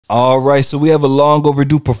Alright, so we have a long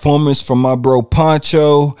overdue performance from my bro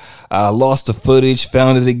Poncho. I lost the footage,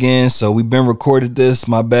 found it again, so we've been recorded this.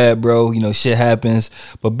 My bad, bro. You know, shit happens,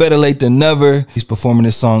 but better late than never. He's performing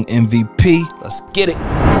this song MVP. Let's get it.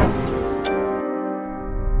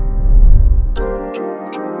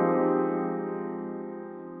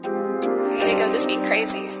 This beat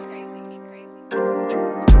crazy.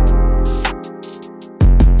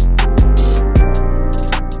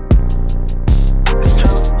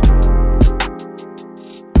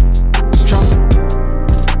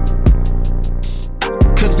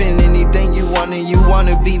 You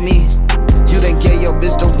wanna be me. You done gave your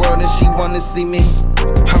bitch the world and she wanna see me.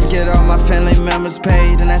 I'ma get all my family members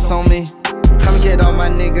paid and that's on me. I'ma get all my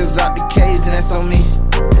niggas out the cage and that's on me.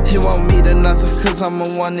 You won't meet another cause I'm a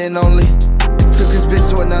one and only. Took this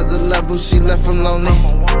bitch to another level, she left him lonely.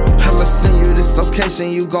 I'ma send you this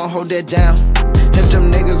location, you gon' hold that down. If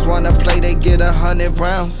them niggas wanna play, they get 100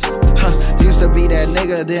 rounds. Used to be that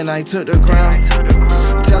nigga, then I took the crown.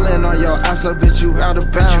 Telling on your ops, little bitch, you out of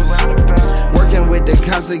bounds. Working with the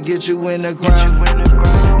cops to get you in the ground.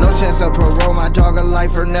 No chance of parole, my dog a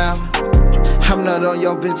lifer now. I'm not on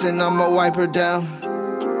your bitch and I'ma wipe her down.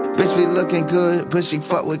 Bitch be looking good, but she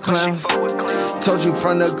fuck with clowns. Told you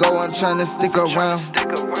from the go, I'm tryna stick around.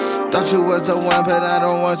 Thought you was the one, but I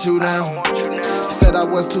don't want you now. Said I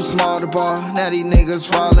was too small to ball, now these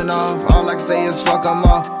niggas falling off. All I can say is fuck them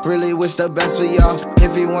all, really wish the best for y'all.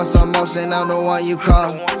 If you want some motion, I'm the one you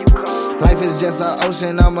call. Life is just an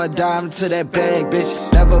ocean, I'ma dive into that bag, bitch.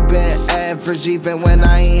 Never been average, even when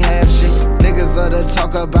I ain't have shit. Niggas love to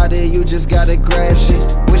talk about it, you just gotta grab shit.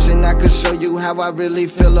 Wishing I could show you how I really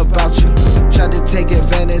feel about you. Tried to take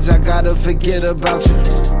advantage, I gotta forget about you.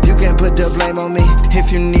 You can put the blame on me,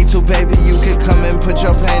 if you need to, baby, you can come and put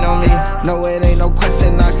your pain on me. No, it ain't no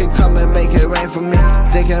question, I could come and make it rain for me.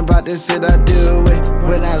 Thinking about this shit I do it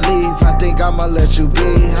when I leave, I think I'ma let you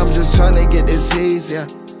be. I'm just trying to get this ease, yeah.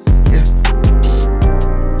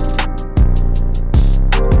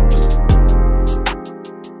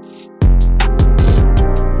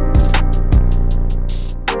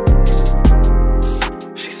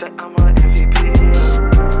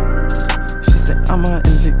 I'm a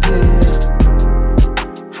MVP.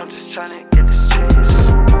 I'm just tryna get this change.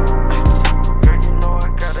 Girl, you know I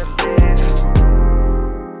gotta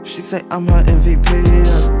live. She say I'm a MVP.